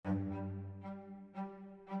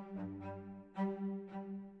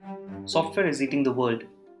software is eating the world.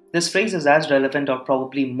 This phrase is as relevant or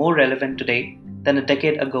probably more relevant today than a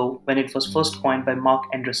decade ago when it was first coined by Mark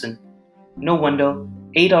Andreessen. No wonder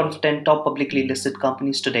 8 out of 10 top publicly listed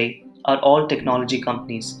companies today are all technology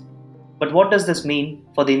companies. But what does this mean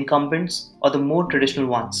for the incumbents or the more traditional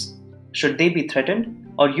ones? Should they be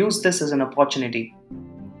threatened or use this as an opportunity?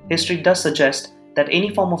 History does suggest that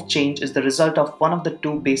any form of change is the result of one of the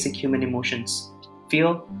two basic human emotions,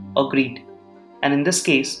 fear or greed. And in this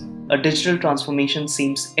case, a digital transformation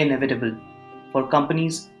seems inevitable for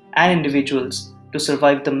companies and individuals to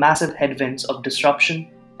survive the massive headwinds of disruption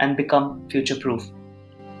and become future-proof.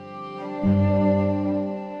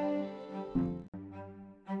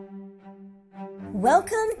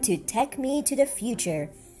 Welcome to Tech Me to the Future,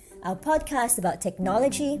 our podcast about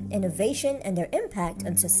technology, innovation, and their impact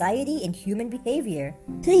on society and human behavior.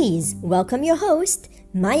 Please welcome your host,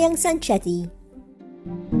 Mayang Sanchetti.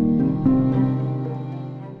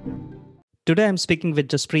 Today I'm speaking with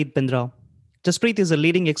Jaspreet Bindra. Jaspreet is a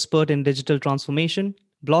leading expert in digital transformation,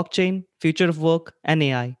 blockchain, future of work, and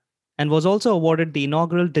AI, and was also awarded the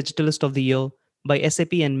inaugural Digitalist of the Year by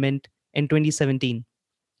SAP and Mint in 2017.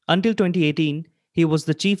 Until 2018, he was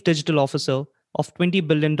the Chief Digital Officer of $20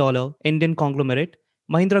 billion Indian conglomerate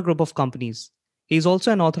Mahindra Group of Companies. He is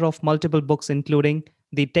also an author of multiple books, including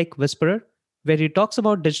The Tech Whisperer, where he talks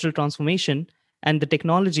about digital transformation and the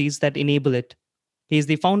technologies that enable it. He is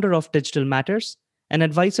the founder of Digital Matters, an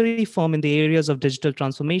advisory firm in the areas of digital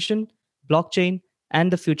transformation, blockchain,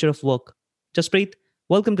 and the future of work. Jaspreet,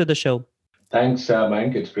 welcome to the show. Thanks,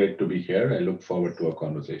 Mayank. It's great to be here. I look forward to our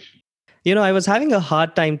conversation. I was having a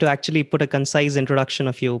hard time to actually put a concise introduction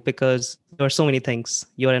of you because there are so many things.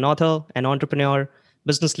 You're an author, an entrepreneur,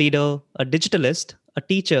 business leader, a digitalist, a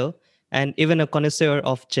teacher, and even a connoisseur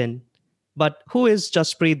of gin. But who is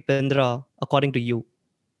Jaspreet Bindra according to you?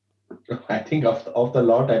 I think of the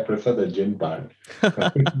lot, I prefer the gin part.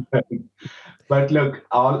 But look,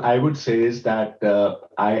 all I would say is that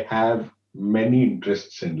I have many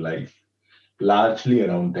interests in life, largely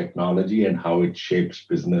around technology and how it shapes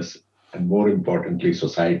business, and more importantly,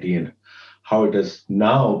 society, and how it has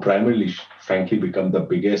now primarily, frankly, become the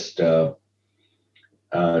biggest,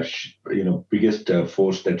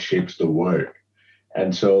 force that shapes the world.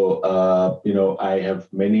 And so, I have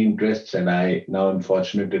many interests, and I now am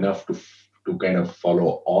fortunate enough to kind of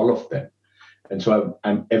follow all of them. And so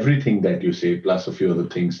I'm everything that you say, plus a few other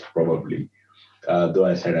things probably, though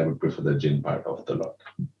I said I would prefer the gin part of the lot.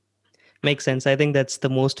 Makes sense. I think that's the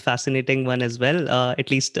most fascinating one as well, at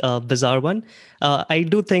least a bizarre one. I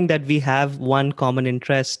do think that we have one common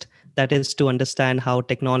interest, that is to understand how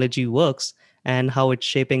technology works and how it's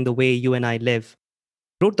shaping the way you and I live.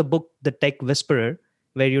 You wrote the book, The Tech Whisperer,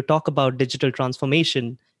 where you talk about digital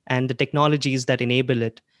transformation and the technologies that enable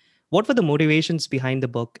it. What were the motivations behind the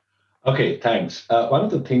book? Okay, thanks. One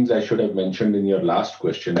of the things I should have mentioned in your last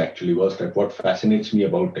question actually was that what fascinates me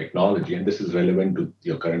about technology, and this is relevant to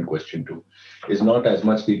your current question too, is not as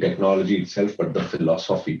much the technology itself, but the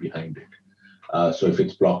philosophy behind it. So if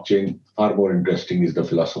it's blockchain, far more interesting is the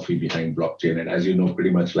philosophy behind blockchain. And as you know,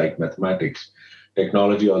 pretty much like mathematics,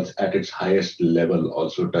 technology also at its highest level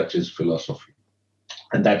also touches philosophy.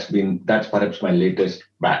 And that's perhaps my latest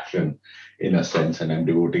passion in a sense, and I'm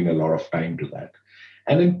devoting a lot of time to that.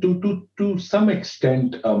 And then to some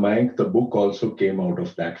extent, Mayank, the book also came out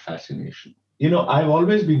of that fascination. I've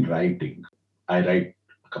always been writing. I write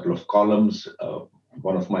a couple of columns.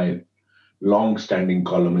 One of my long-standing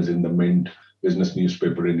column is in the Mint business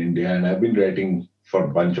newspaper in India, and I've been writing for a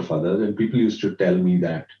bunch of others. And people used to tell me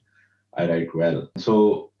that I write well,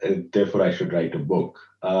 so therefore I should write a book.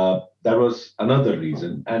 That was another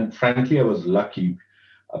reason. And frankly, I was lucky.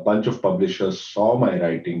 A bunch of publishers saw my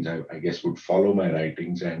writings, I guess would follow my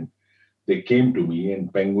writings, and they came to me,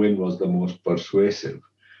 and Penguin was the most persuasive.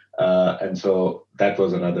 And so that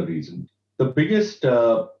was another reason. The biggest,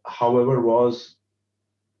 however, was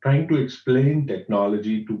trying to explain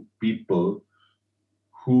technology to people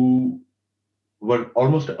who were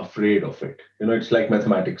almost afraid of it. It's like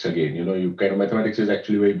mathematics again. Mathematics is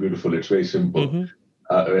actually very beautiful. It's very simple. Mm-hmm.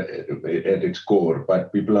 At its core,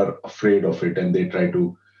 but people are afraid of it and they try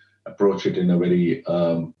to approach it in a very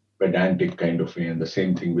pedantic kind of way. And the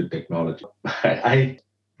same thing with technology. I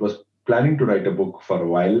was planning to write a book for a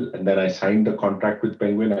while, and then I signed the contract with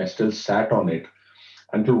Penguin. I still sat on it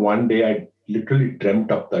until one day I literally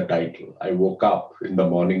dreamt up the title. I woke up in the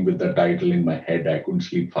morning with the title in my head. I couldn't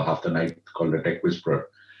sleep for half the night. It's called The Tech Whisperer.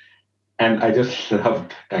 And I just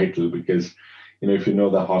loved the title because if you know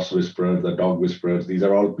the horse whisperers, the dog whisperers, these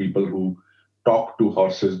are all people who talk to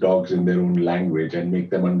horses, dogs in their own language and make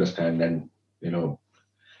them understand and,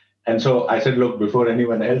 And so I said, look, before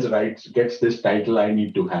anyone else gets this title, I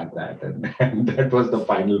need to have that. And that was the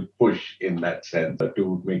final push in that sense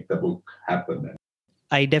to make the book happen.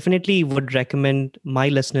 I definitely would recommend my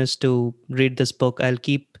listeners to read this book. I'll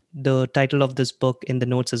keep the title of this book in the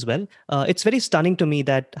notes as well. It's very stunning to me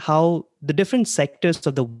that how the different sectors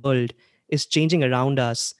of the world is changing around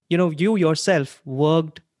us. You yourself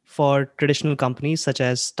worked for traditional companies such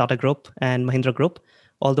as Tata Group and Mahindra Group,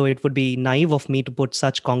 although it would be naive of me to put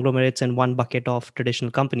such conglomerates in one bucket of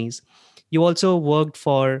traditional companies. You also worked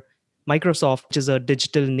for Microsoft, which is a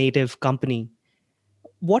digital native company.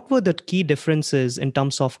 What were the key differences in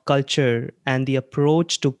terms of culture and the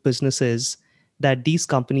approach to businesses that these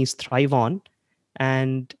companies thrive on,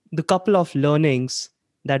 and the couple of learnings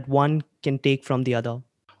that one can take from the other?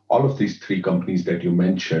 All of these three companies that you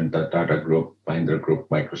mentioned, the Tata Group, Mahindra Group,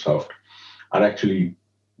 Microsoft, are actually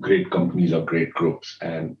great companies or great groups.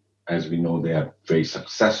 And as we know, they are very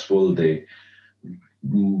successful. They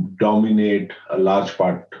dominate a large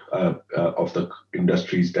part of the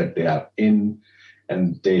industries that they are in,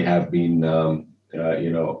 and they have been,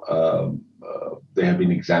 they have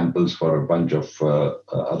been examples for a bunch of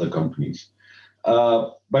other companies.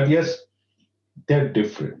 But yes, they're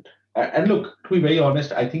different. And look, to be very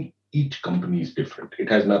honest, I think each company is different. It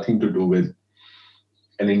has nothing to do with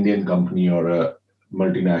an Indian company or a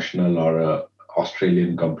multinational or a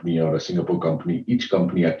Australian company or a Singapore company. Each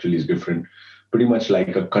company actually is different. Pretty much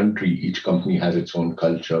like a country, each company has its own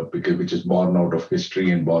culture, because which is born out of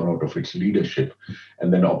history and born out of its leadership,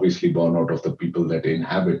 and then obviously born out of the people that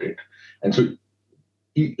inhabit it. And so,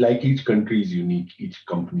 like each country is unique, each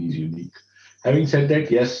company is unique. Having said that,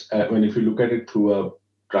 yes, when if you look at it through a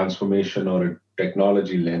transformation or a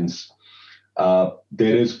technology lens,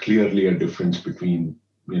 there is clearly a difference between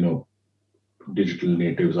digital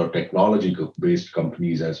natives or technology based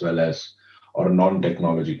companies as well as or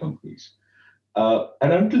non-technology companies.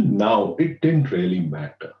 And until now, it didn't really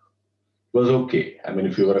matter. It was okay. I mean,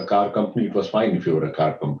 if you were a car company, it was fine if you were a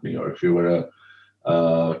car company, or if you were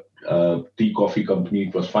a tea coffee company,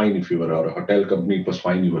 it was fine if you were, or a hotel company, it was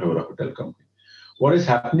fine if you were a hotel company. What is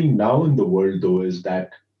happening now in the world, though, is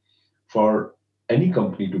that for any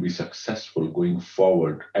company to be successful going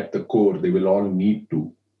forward, at the core, they will all need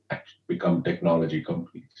to become technology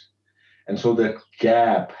companies. And so that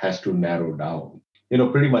gap has to narrow down.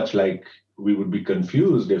 Pretty much like we would be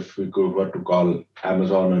confused if we were to call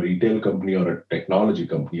Amazon a retail company or a technology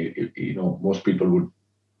company. Most people would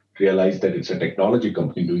realize that it's a technology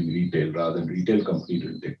company doing retail rather than retail company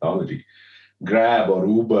doing technology. Grab or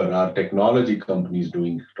Uber are technology companies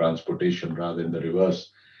doing transportation rather than the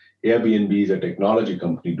reverse. Airbnb is a technology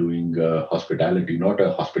company doing hospitality, not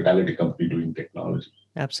a hospitality company doing technology.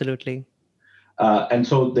 Absolutely. And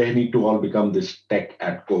so they need to all become this tech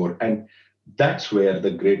at core. And that's where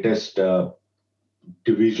the greatest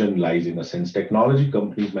division lies, in a sense. Technology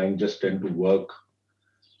companies might just tend to work,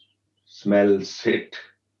 smell, sit,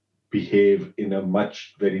 behave in a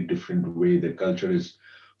much very different way. The culture is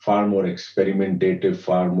far more experimentative,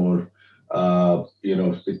 far more,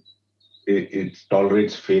 it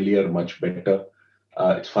tolerates failure much better.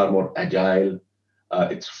 It's far more agile.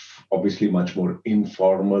 It's obviously much more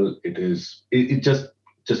informal. It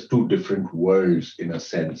just two different worlds in a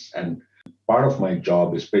sense. And part of my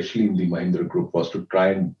job, especially in the Mahindra Group, was to try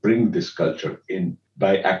and bring this culture in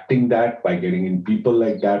by acting that, by getting in people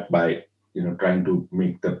like that, by trying to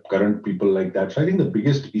make the current people like that. So I think the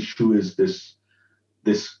biggest issue is this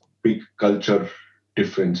big culture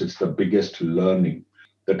difference. It's the biggest learning.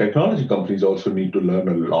 The technology companies also need to learn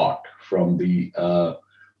a lot from the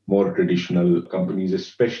more traditional companies,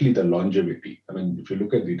 especially the longevity. I mean, if you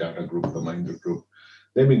look at the Tata Group, the Mahindra Group,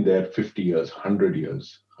 they've been there 50 years, 100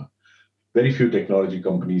 years. Very few technology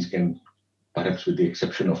companies can, perhaps with the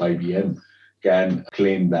exception of IBM, can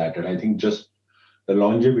claim that. And I think just the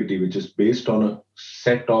longevity, which is based on a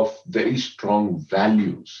set of very strong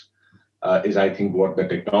values, is, I think, what the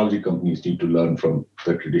technology companies need to learn from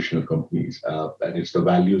the traditional companies. And it's the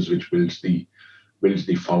values which builds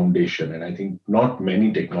the foundation. And I think not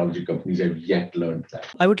many technology companies have yet learned that.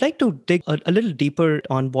 I would like to dig a little deeper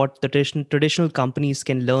on what the traditional companies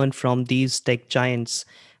can learn from these tech giants.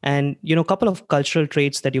 And, a couple of cultural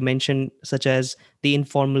traits that you mentioned, such as the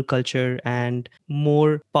informal culture and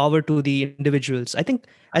more power to the individuals. I think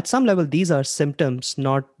at some level, these are symptoms,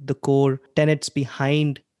 not the core tenets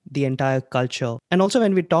behind the entire culture. And also,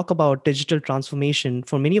 when we talk about digital transformation,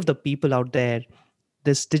 for many of the people out there,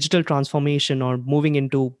 this digital transformation or moving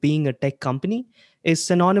into being a tech company is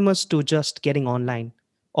synonymous to just getting online.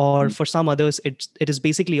 Or for some others, it is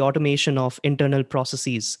basically automation of internal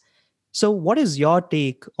processes. So what is your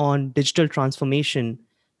take on digital transformation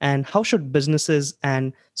And how should businesses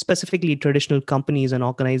and specifically traditional companies and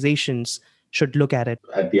organizations should look at it?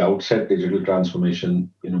 At the outset, digital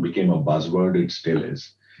transformation, became a buzzword. It still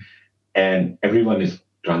is. And everyone is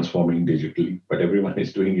transforming digitally, but everyone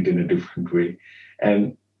is doing it in a different way.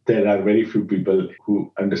 And there are very few people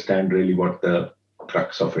who understand really what the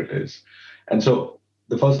crux of it is. And so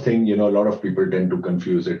the first thing, a lot of people tend to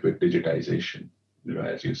confuse it with digitization,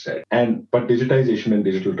 as you said. But digitization and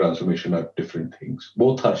digital transformation are different things.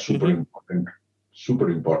 Both are super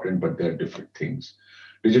important, but they're different things.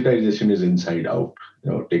 Digitization is inside out.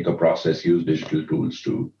 Take a process, use digital tools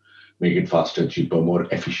to make it faster, cheaper, more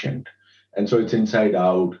efficient. And so it's inside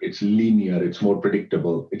out, it's linear, it's more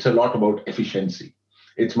predictable. It's a lot about efficiency.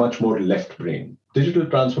 It's much more left brain. Digital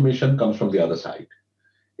transformation comes from the other side.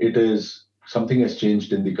 It is something has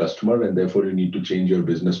changed in the customer, and therefore you need to change your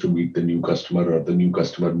business to meet the new customer or the new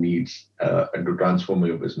customer needs and to transform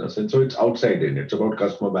your business. And so it's outside in. It's about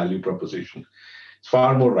customer value proposition. It's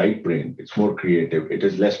far more right brain. It's more creative. It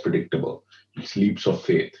is less predictable. It's leaps of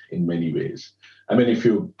faith in many ways. I mean, if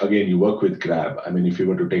you work with Grab, if you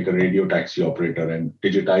were to take a radio taxi operator and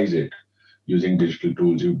digitize it using digital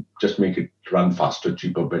tools, you just make it run faster,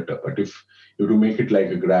 cheaper, better. But if you do make it like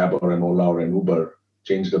a Grab or an Ola or an Uber,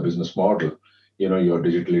 change the business model, you're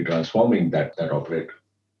digitally transforming that operator.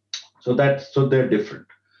 So they're different.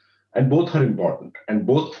 And both are important. And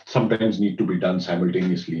both sometimes need to be done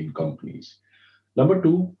simultaneously in companies. Number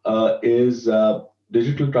two is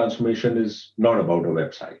digital transformation is not about a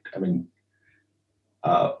website.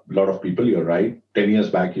 A lot of people, you're right, 10 years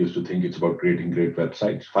back used to think it's about creating great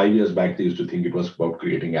websites. 5 years back, they used to think it was about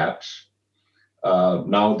creating apps.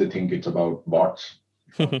 Now they think it's about bots.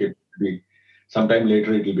 Sometime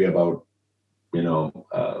later, it'll be about,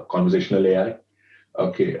 conversational AI,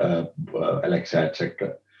 Alexa,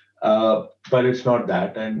 etc. But it's not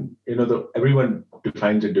that. And, everyone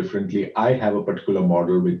defines it differently. I have a particular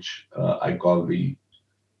model, which I call the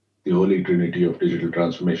Holy Trinity of digital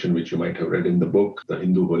transformation, which you might have read in the book, the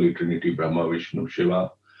Hindu Holy Trinity, Brahma, Vishnu,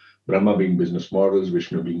 Shiva. Brahma being business models,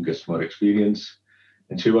 Vishnu being customer experience,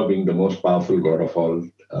 and Shiva being the most powerful god of all,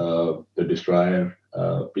 the destroyer,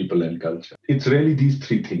 people and culture. It's really these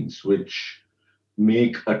three things which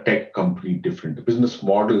make a tech company different. The business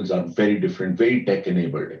models are very different, very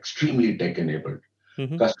tech-enabled, extremely tech-enabled.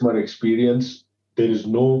 Mm-hmm. Customer experience, there is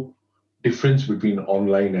no difference between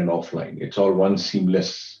online and offline. It's all one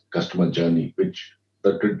seamless customer journey, which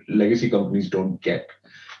the legacy companies don't get.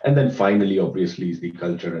 And then finally, obviously, is the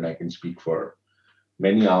culture, and I can speak for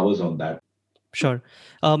many hours on that. Sure.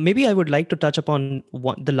 Maybe I would like to touch upon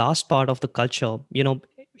the last part of the culture.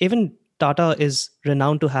 Even Tata is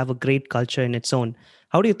renowned to have a great culture in its own.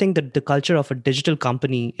 How do you think that the culture of a digital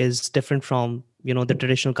company is different from, the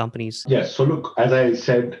traditional companies? Yes. So look, as I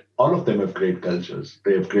said, all of them have great cultures.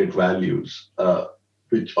 They have great values,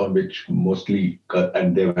 which mostly,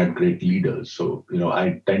 and they've had great leaders. So,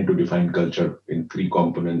 I tend to define culture in three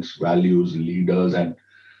components: values, leaders, and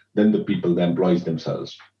then the people, the employees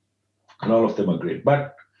themselves. And all of them are great.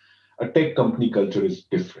 But a tech company culture is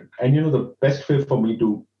different. And, the best way for me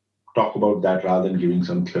to talk about that rather than giving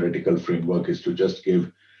some theoretical framework is to just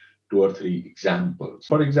give 2 or 3 examples.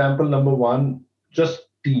 For example, number one, just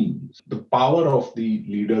teams. The power of the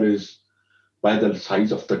leader is by the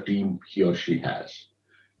size of the team he or she has,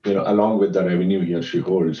 along with the revenue he or she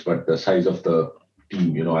holds, but the size of the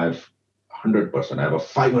team, I have 100%, I have a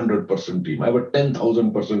 500% team, I have a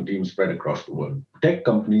 10,000% team spread across the world. Tech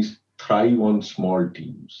companies thrive on small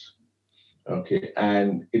teams. Okay,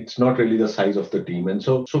 and it's not really the size of the team. And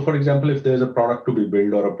so for example, if there's a product to be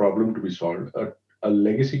built or a problem to be solved, a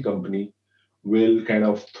legacy company will kind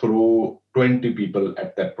of throw 20 people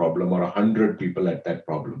at that problem or 100 people at that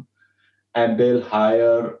problem. And they'll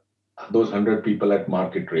hire those 100 people at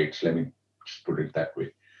market rates. Let me just put it that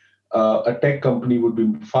way. A tech company would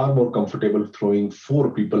be far more comfortable throwing 4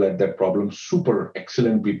 people at that problem, super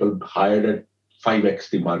excellent people hired at 5x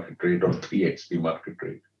the market rate or 3x the market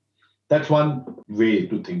rate. That's one way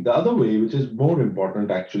to think. The other way, which is more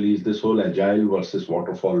important actually, is this whole agile versus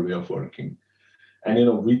waterfall way of working.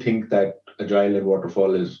 And, we think that agile and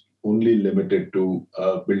waterfall is only limited to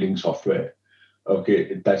building software.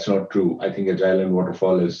 Okay, that's not true. I think agile and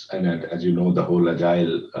waterfall is, and as you know, the whole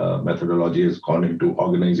agile methodology has gone into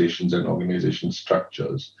organizations and organization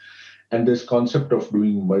structures. And this concept of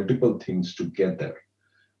doing multiple things together,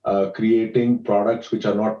 creating products which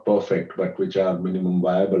are not perfect, but which are minimum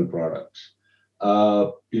viable products,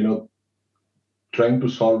 trying to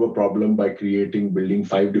solve a problem by building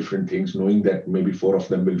 5 different things, knowing that maybe 4 of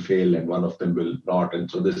them will fail and 1 of them will not.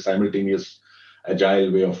 And so this simultaneous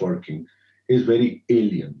agile way of working is very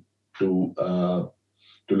alien to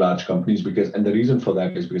to large companies and the reason for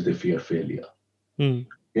that is because they fear failure. Mm.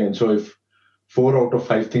 And so if 4 out of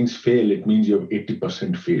 5 things fail, it means you have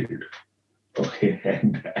 80% failed. Okay,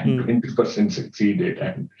 and 20% succeeded,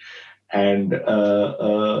 and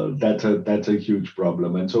that's a huge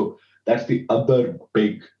problem. And so that's the other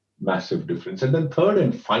big, massive difference. And then third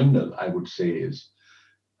and final, I would say, is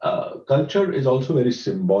culture is also very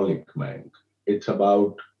symbolic, Mayank. It's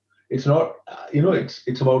about it's not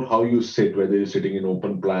it's about how you sit, whether you're sitting in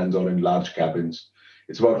open plans or in large cabins.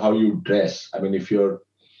 It's about how you dress. I mean, if your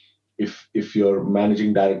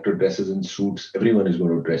managing director dresses in suits, everyone is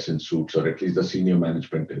going to dress in suits, or at least the senior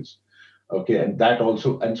management is. Okay, and that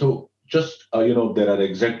also, and so just there are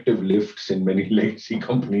executive lifts in many legacy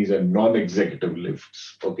companies and non-executive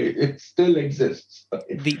lifts. Okay, it still exists.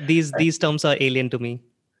 These terms are alien to me,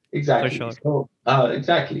 for Exactly. sure. So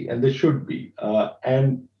exactly, and they should be.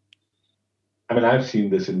 And I mean, I've seen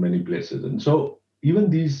this in many places, and so even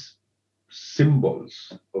these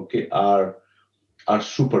symbols, okay, are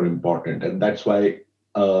super important, and that's why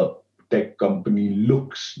a tech company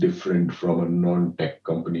looks different from a non-tech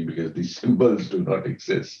company because these symbols do not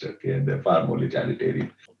exist, okay, and they're far more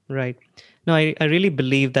egalitarian. Right. No, I really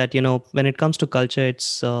believe that, when it comes to culture,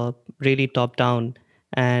 it's really top down,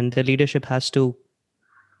 and the leadership has to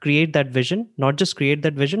create that vision, not just create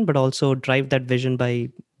that vision, but also drive that vision by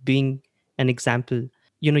being an example.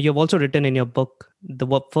 You've also written in your book,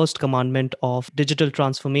 the first commandment of digital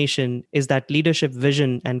transformation is that leadership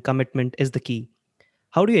vision and commitment is the key.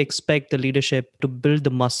 How do you expect the leadership to build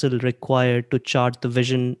the muscle required to chart the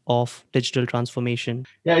vision of digital transformation?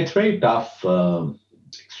 Yeah, it's very tough,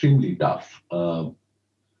 extremely tough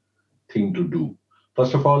thing to do.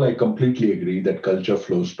 First of all, I completely agree that culture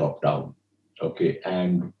flows top down. Okay.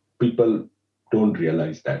 And people don't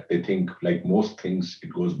realize that. They think, like most things,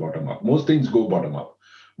 it goes bottom up. Most things go bottom up,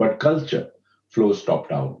 but culture flows top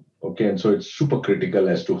down. Okay. And so it's super critical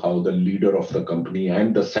as to how the leader of the company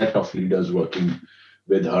and the set of leaders working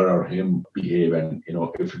with her or him behave. And,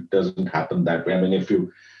 if it doesn't happen that way, I mean, if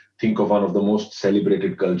you think of one of the most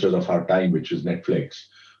celebrated cultures of our time, which is Netflix.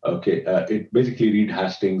 Okay, it basically Reed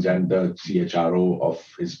Hastings and the CHRO of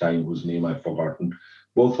his time, whose name I've forgotten,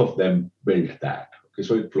 both of them built that. Okay,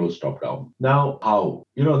 so it flows top down. Now, how?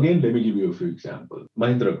 Again, let me give you a few examples.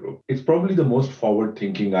 Mahindra Group, it's probably the most forward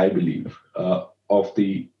thinking, I believe, of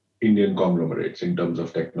the Indian conglomerates in terms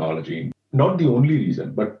of technology. Not the only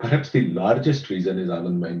reason, but perhaps the largest reason is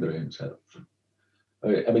Anand Mahindra himself.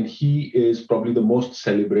 I mean, he is probably the most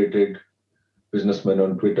celebrated businessman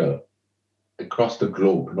on Twitter across the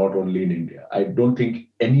globe, not only in India. I don't think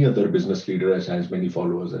any other business leader has as many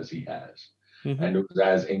followers as he has, Mm-hmm. and who's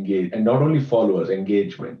as engaged, and not only followers,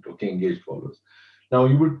 engagement, okay, engaged followers. Now,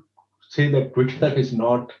 you would say that Twitter is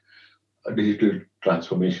not a digital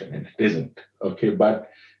transformation, and it isn't, okay,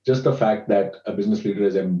 but just the fact that a business leader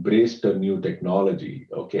has embraced a new technology,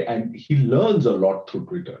 okay, and he learns a lot through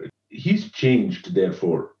Twitter. He's changed,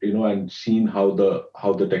 therefore, and seen how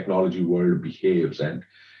the technology world behaves, and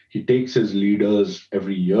he takes his leaders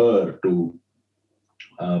every year to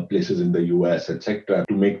places in the US, etc.,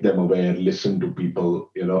 to make them aware, listen to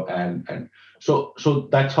people, and so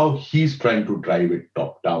that's how he's trying to drive it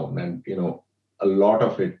top down, and a lot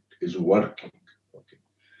of it is working. Okay.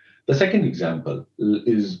 The second example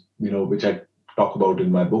is, which I talk about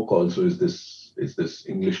in my book also, is this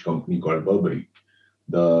English company called Burberry,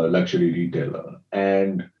 the luxury retailer,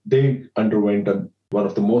 and they underwent one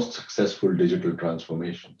of the most successful digital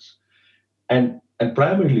transformations. And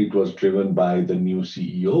primarily it was driven by the new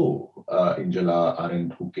CEO, Angela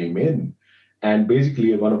Arendt, who came in. And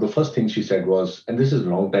basically, one of the first things she said was, and this is a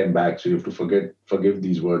long time back, so you have to forgive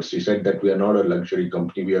these words. She said that we are not a luxury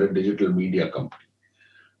company, we are a digital media company.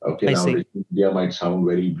 Okay, I now see. digital media might sound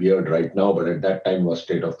very weird right now, but at that time was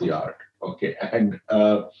state of the art. Okay,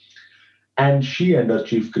 and she and her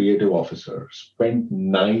chief creative officer spent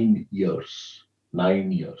 9 years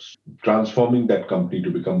transforming that company to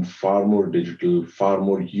become far more digital, far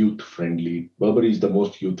more youth friendly. Burberry is the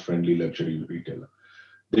most youth friendly luxury retailer.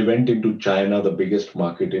 They went into China, the biggest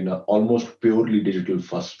market, in an almost purely digital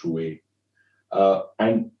first way.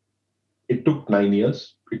 And it took 9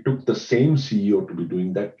 years. It took the same CEO to be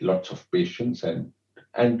doing that, lots of patience, and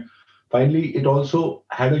finally, it also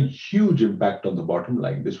had a huge impact on the bottom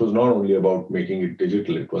line. This was not only about making it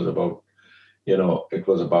digital; it was about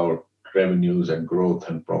revenues and growth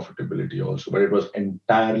and profitability also. But it was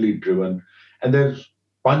entirely driven, and there's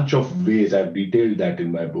bunch of ways I've detailed that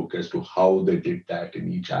in my book as to how they did that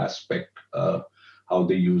in each aspect. How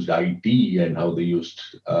they used IT and how they used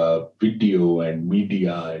video and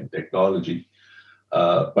media and technology.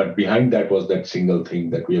 But behind that was that single thing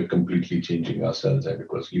that we are completely changing ourselves, and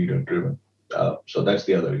it was leader driven. So that's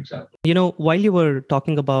the other example. While you were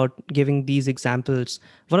talking about giving these examples,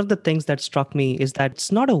 one of the things that struck me is that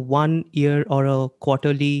it's not a 1 year or a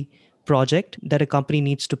quarterly project that a company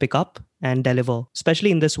needs to pick up and deliver.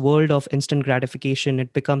 Especially in this world of instant gratification,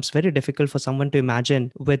 it becomes very difficult for someone to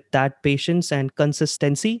imagine with that patience and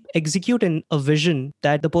consistency, execute in a vision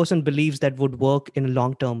that the person believes that would work in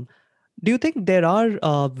long term. Do you think there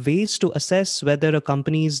are ways to assess whether a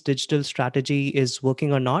company's digital strategy is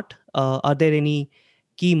working or not? Are there any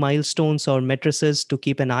key milestones or matrices to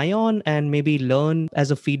keep an eye on and maybe learn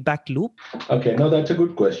as a feedback loop? Okay, no, that's a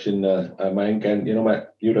good question, Mayank. And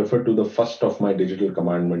you referred to the first of my digital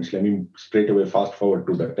commandments. Let me straight away fast forward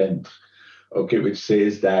to the 10th. Okay, which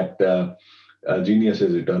says that genius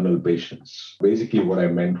is eternal patience. Basically, what I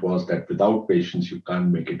meant was that without patience, you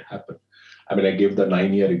can't make it happen. I mean, I gave the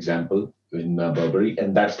 9 year example in Burberry,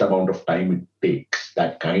 and that's the amount of time it takes,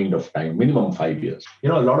 that kind of time, minimum 5 years. A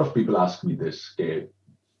lot of people ask me this.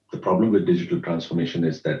 The problem with digital transformation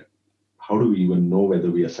is that how do we even know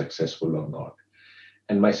whether we are successful or not?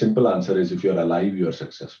 And my simple answer is if you're alive, you're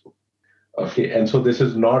successful. Okay. And so this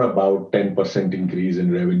is not about 10% increase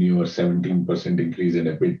in revenue or 17% increase in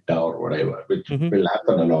EBITDA or whatever, which will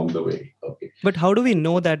happen along the way. Okay. But how do we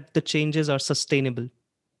know that the changes are sustainable?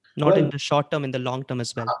 Not in the short term, in the long term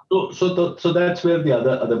as well. So that's where the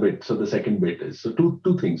other bit. So the second bit is, so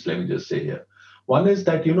two things, let me just say here. One is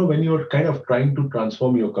that, when you're kind of trying to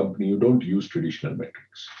transform your company, you don't use traditional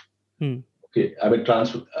metrics. Okay. I mean,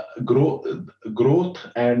 growth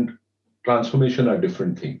and transformation are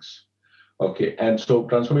different things. Okay. And so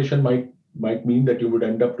transformation might mean that you would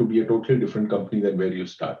end up to be a totally different company than where you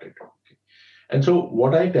started. Okay. And so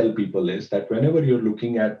what I tell people is that whenever you're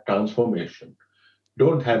looking at transformation,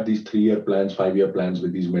 don't have these 3-year plans, 5-year plans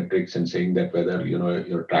with these metrics and saying that whether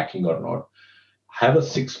you're tracking or not. Have a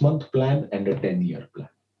 6-month plan and a 10-year plan.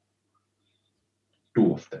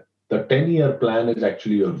 Two of them. The 10-year plan is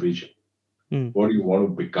actually your vision. What do you want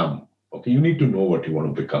to become? Okay, you need to know what you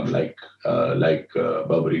want to become, like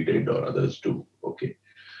Burberry did or others do. Okay,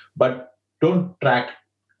 but don't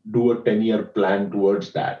do a 10-year plan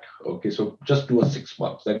towards that. Okay, so just do a 6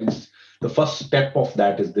 months. That means the first step of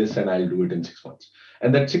that is this, and I'll do it in 6 months.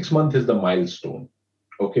 And that 6 month is the milestone.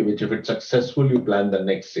 Okay, which if it's successful, you plan the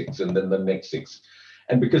next 6 and then the next 6.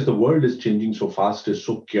 And because the world is changing so fast, it's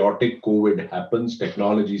so chaotic, COVID happens,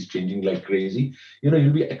 technology is changing like crazy,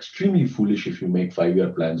 you'll be extremely foolish if you make 5-year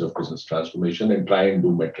plans of business transformation and try and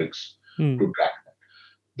do metrics to track that.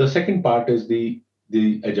 The second part is the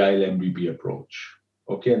agile MVP approach.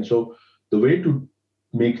 Okay, and so the way to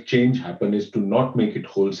make change happen is to not make it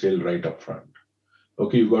wholesale right up front.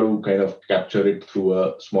 Okay, you've got to kind of capture it through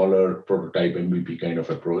a smaller prototype MVP kind of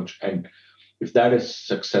approach. And if that is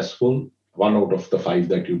successful, 1 out of the 5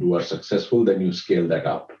 that you do are successful, then you scale that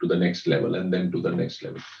up to the next level and then to the next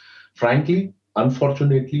level. Frankly,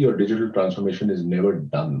 unfortunately, your digital transformation is never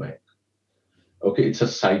done, Mike. Okay, it's a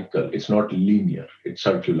cycle. It's not linear. It's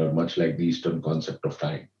circular, much like the Eastern concept of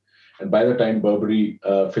time. And by the time Burberry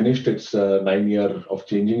finished its 9 year of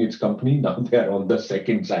changing its company, now they are on the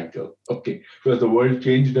second cycle. Okay, because the world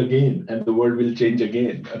changed again, and the world will change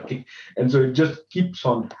again. Okay, and so it just keeps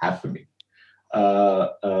on happening.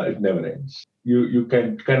 It never ends. You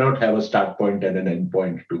cannot have a start point and an end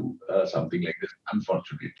point to something like this,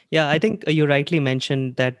 unfortunately. Yeah, I think you rightly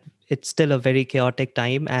mentioned that it's still a very chaotic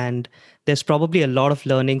time, and there's probably a lot of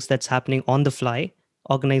learnings that's happening on the fly.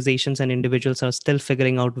 Organizations and individuals are still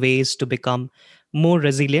figuring out ways to become more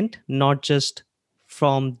resilient, not just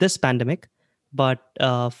from this pandemic, but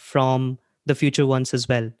from the future ones as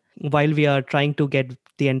well. While we are trying to get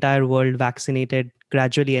the entire world vaccinated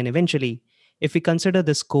gradually and eventually, if we consider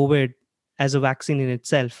this COVID as a vaccine in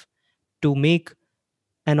itself, to make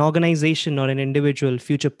an organization or an individual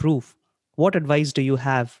future proof, what advice do you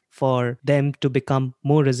have for them to become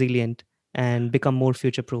more resilient and become more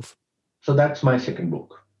future proof? So that's my second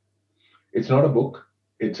book. It's not a book.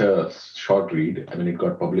 It's a short read. I mean, it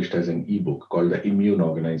got published as an ebook called The Immune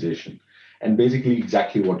Organization. And basically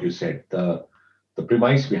exactly what you said. The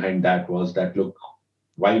premise behind that was that, look,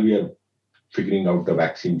 while we are figuring out the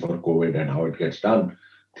vaccine for COVID and how it gets done,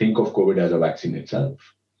 think of COVID as a vaccine itself.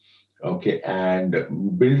 Okay, and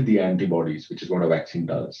build the antibodies, which is what a vaccine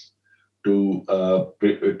does, to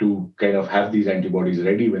kind of have these antibodies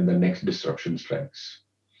ready when the next disruption strikes.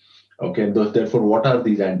 Okay, and therefore, what are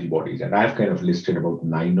these antibodies? And I've kind of listed about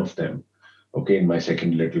 9 of them, okay, in my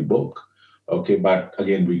second little book. Okay, but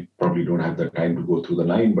again, we probably don't have the time to go through the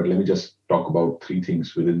 9, but let me just talk about 3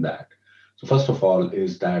 things within that. So first of all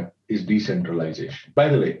is decentralization. By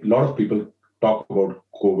the way, a lot of people talk about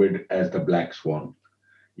COVID as the black swan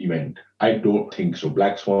event. I don't think so.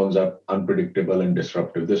 Black swans are unpredictable and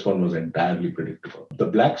disruptive. This one was entirely predictable. The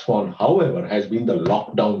black swan, however, has been the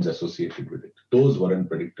lockdowns associated with it. Those weren't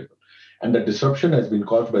predictable. And the disruption has been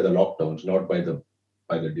caused by the lockdowns, not by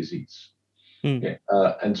the disease. Hmm. Okay.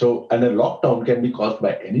 And a lockdown can be caused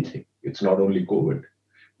by anything. It's not only COVID.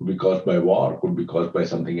 Could be caused by war, could be caused by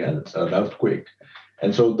something else, an earthquake.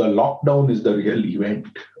 And so the lockdown is the real event,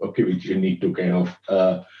 okay, which you need to kind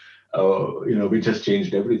of which has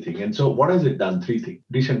changed everything. And so what has it done? Three things.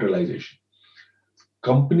 Decentralization.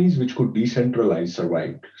 Companies which could decentralize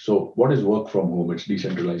survived. So what is work from home? It's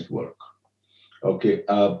decentralized work. Okay.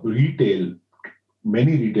 Retail,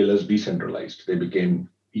 many retailers decentralized. They became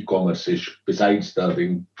e-commerce-ish. Besides the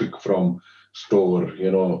thing, pick from store,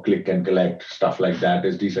 click and collect, stuff like that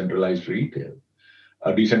is decentralized retail.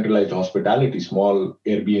 Decentralized hospitality, small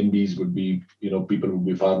Airbnbs would be, people would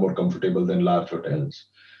be far more comfortable than large hotels.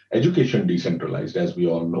 Education decentralized, as we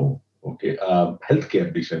all know. Okay,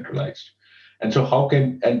 healthcare decentralized, and so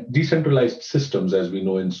and decentralized systems, as we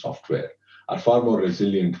know in software, are far more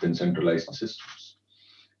resilient than centralized systems.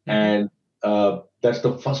 And that's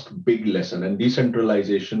the first big lesson. And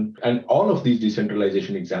decentralization, and all of these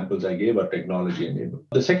decentralization examples I gave are technology enabled.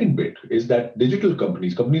 The second bit is that digital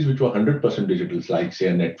companies which were 100% digital, like say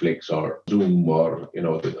Netflix or Zoom or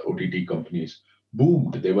the OTT companies,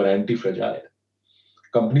 boomed. They were anti-fragile.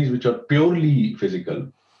 Companies which are purely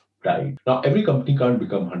physical died. Now, every company can't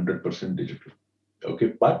become 100% digital,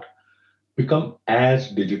 okay, but become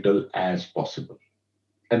as digital as possible.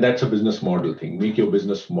 And that's a business model thing. Make your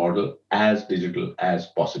business model as digital as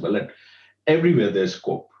possible. And everywhere there's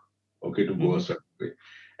scope, okay, to go a certain way.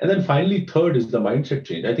 And then finally, third is the mindset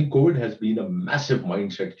change. I think COVID has been a massive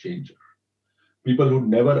mindset changer. People who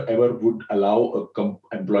never ever would allow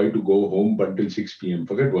a employee to go home until 6 p.m.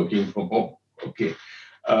 Forget working from home. Okay.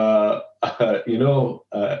 I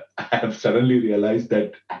have suddenly realized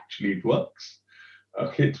that actually it works.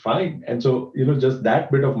 Okay, it's fine. And so, just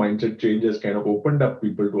that bit of mindset change has kind of opened up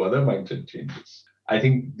people to other mindset changes. I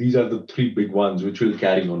think these are the three big ones which will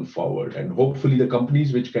carry on forward. And hopefully the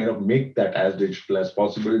companies which kind of make that as digital as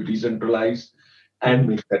possible, decentralized, and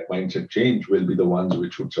make that mindset change will be the ones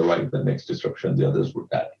which would survive the next disruption. The others would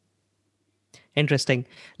die. Interesting.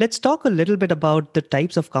 Let's talk a little bit about the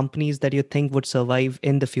types of companies that you think would survive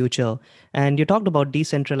in the future. And you talked about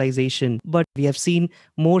decentralization, but we have seen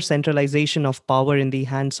more centralization of power in the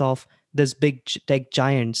hands of these big tech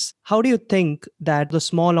giants. How do you think that the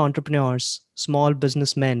small entrepreneurs, small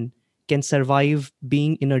businessmen can survive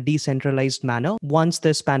being in a decentralized manner once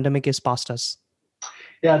this pandemic is past us?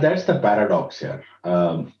 Yeah, that's the paradox here.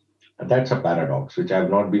 That's a paradox which I've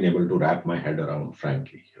not been able to wrap my head around,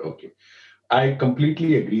 frankly. Okay. I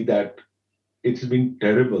completely agree that it's been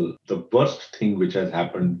terrible. The worst thing which has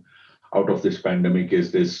happened out of this pandemic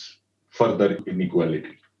is this further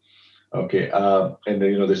inequality. Okay, and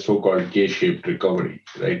then this so-called K-shaped recovery,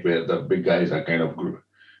 right, where the big guys are kind of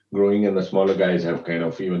growing and the smaller guys have kind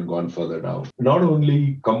of even gone further down. Not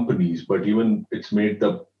only companies, but even it's made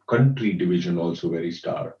the country division also very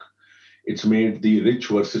stark. It's made the rich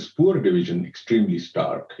versus poor division extremely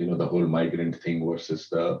stark. The whole migrant thing versus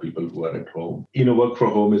the people who are at home. Work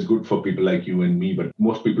from home is good for people like you and me, but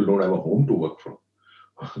most people don't have a home to work from.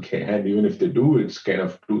 Okay, and even if they do, it's kind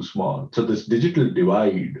of too small. So this digital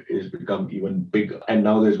divide is become even bigger. And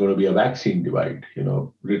now there's going to be a vaccine divide.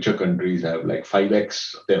 Richer countries have like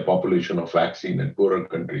 5x their population of vaccine, and poorer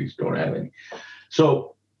countries don't have any.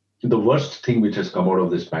 So the worst thing which has come out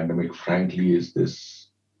of this pandemic, frankly, is this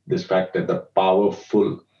fact that the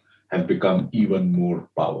powerful have become even more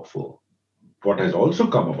powerful. What has also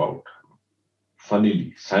come about,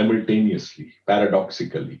 funnily, simultaneously,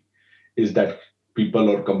 paradoxically, is that people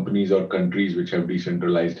or companies or countries which have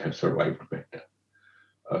decentralized have survived better.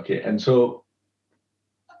 Okay, and so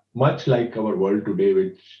much like our world today,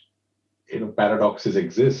 which paradoxes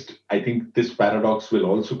exist, I think this paradox will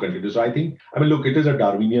also continue. So look, it is a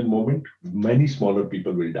Darwinian moment. Many smaller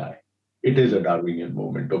people will die. It is a Darwinian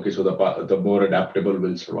moment. Okay, so the more adaptable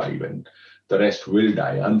will survive and the rest will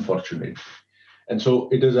die, unfortunately. And so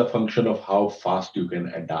it is a function of how fast you can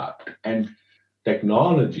adapt. And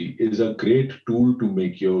technology is a great tool to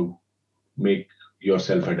make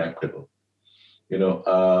yourself adaptable.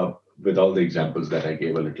 With all the examples that I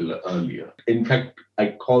gave a little earlier. In fact,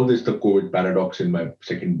 I call this the COVID paradox in my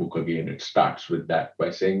second book again. It starts with that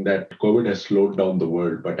by saying that COVID has slowed down the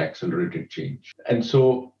world but accelerated change. And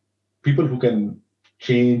so people who can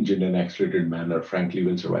change in an accelerated manner, frankly,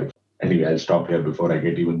 will survive. Anyway, I'll stop here before I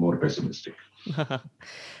get even more pessimistic.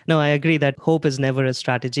 No, I agree that hope is never a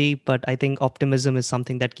strategy, but I think optimism is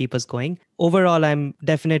something that keeps us going. Overall, I'm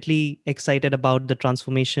definitely excited about the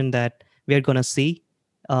transformation that we're going to see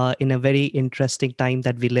in a very interesting time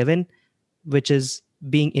that we live in, which is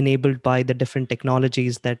being enabled by the different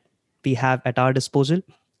technologies that we have at our disposal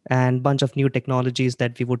and bunch of new technologies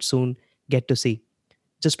that we would soon get to see.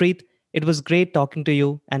 Jaspreet, it was great talking to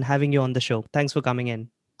you and having you on the show. Thanks for coming in.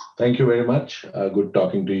 Thank you very much. Good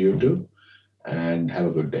talking to you too, and have a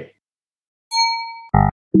good day.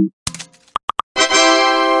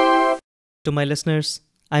 To my listeners,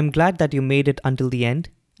 I'm glad that you made it until the end,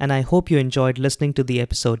 and I hope you enjoyed listening to the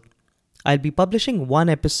episode. I'll be publishing one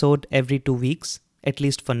episode every 2 weeks, at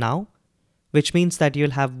least for now, which means that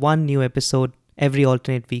you'll have one new episode every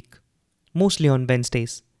alternate week, mostly on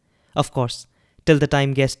Wednesdays. Of course, till the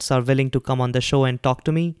time guests are willing to come on the show and talk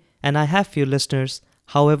to me, and I have few listeners,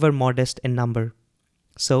 however modest in number.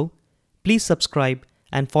 So, please subscribe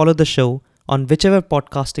and follow the show on whichever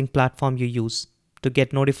podcasting platform you use to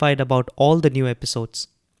get notified about all the new episodes.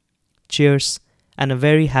 Cheers and a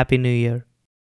very happy new year.